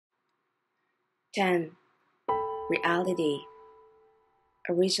10. Reality.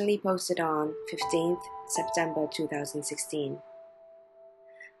 Originally posted on 15th September 2016.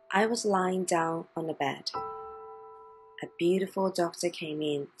 I was lying down on the bed. A beautiful doctor came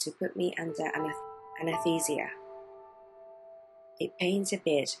in to put me under anesthesia. It pains a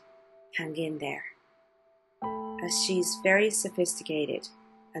bit, hang in there. As she's very sophisticated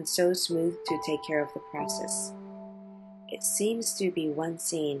and so smooth to take care of the process. It seems to be one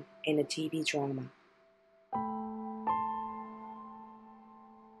scene in a TV drama.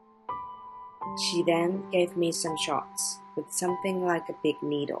 She then gave me some shots with something like a big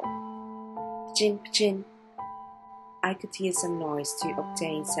needle. P'chin, p'chin. I could hear some noise to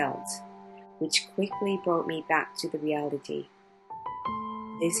obtain cells, which quickly brought me back to the reality.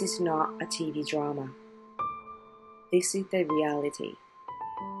 This is not a TV drama. This is the reality.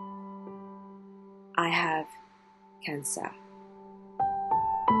 I have cancer.